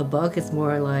a book, it's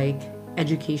more like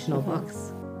educational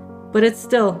books. But it's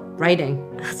still writing.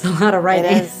 It's a lot of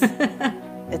writing. It is.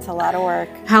 It's a lot of work.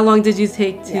 How long did you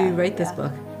take to write this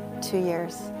book? 2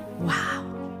 years. Wow.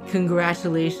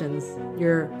 Congratulations.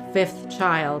 Your 5th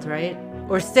child, right?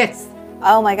 Or 6th?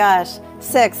 Oh my gosh.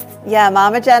 6th. Yeah,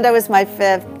 Mom Agenda was my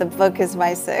 5th. The book is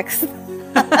my 6th.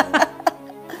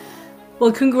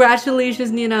 Well,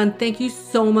 congratulations, Nina, and thank you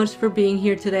so much for being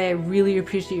here today. I really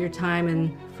appreciate your time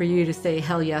and for you to say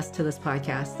hell yes to this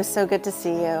podcast. It was so good to see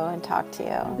you and talk to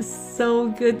you. It's so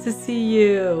good to see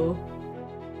you.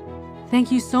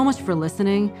 Thank you so much for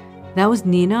listening. That was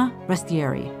Nina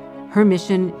Restieri. Her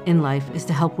mission in life is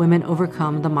to help women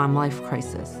overcome the mom life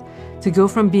crisis, to go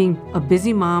from being a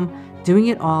busy mom, doing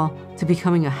it all, to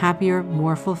becoming a happier,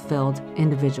 more fulfilled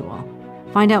individual.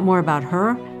 Find out more about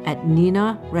her at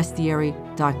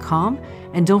ninarestieri.com.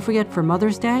 And don't forget, for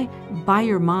Mother's Day, buy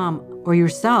your mom or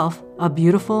yourself a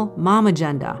beautiful mom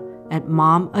agenda at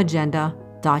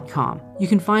momagenda.com. You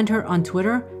can find her on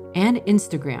Twitter and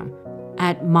Instagram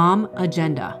at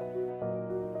momagenda.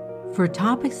 For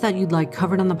topics that you'd like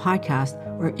covered on the podcast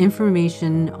or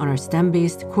information on our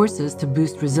STEM-based courses to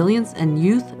boost resilience in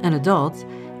youth and adults,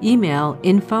 email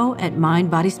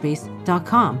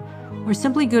info@mindbodyspace.com. or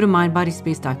simply go to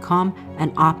mindbodyspace.com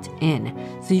and opt in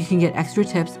so you can get extra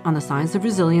tips on the science of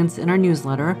resilience in our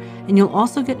newsletter, and you'll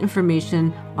also get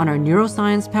information on our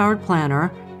neuroscience-powered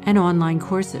planner and online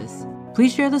courses.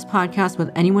 Please share this podcast with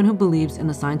anyone who believes in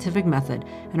the scientific method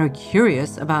and are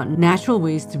curious about natural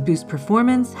ways to boost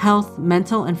performance, health,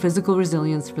 mental, and physical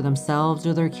resilience for themselves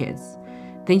or their kids.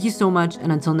 Thank you so much,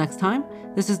 and until next time,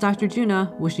 this is Dr.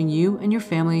 Juna wishing you and your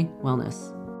family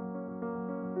wellness.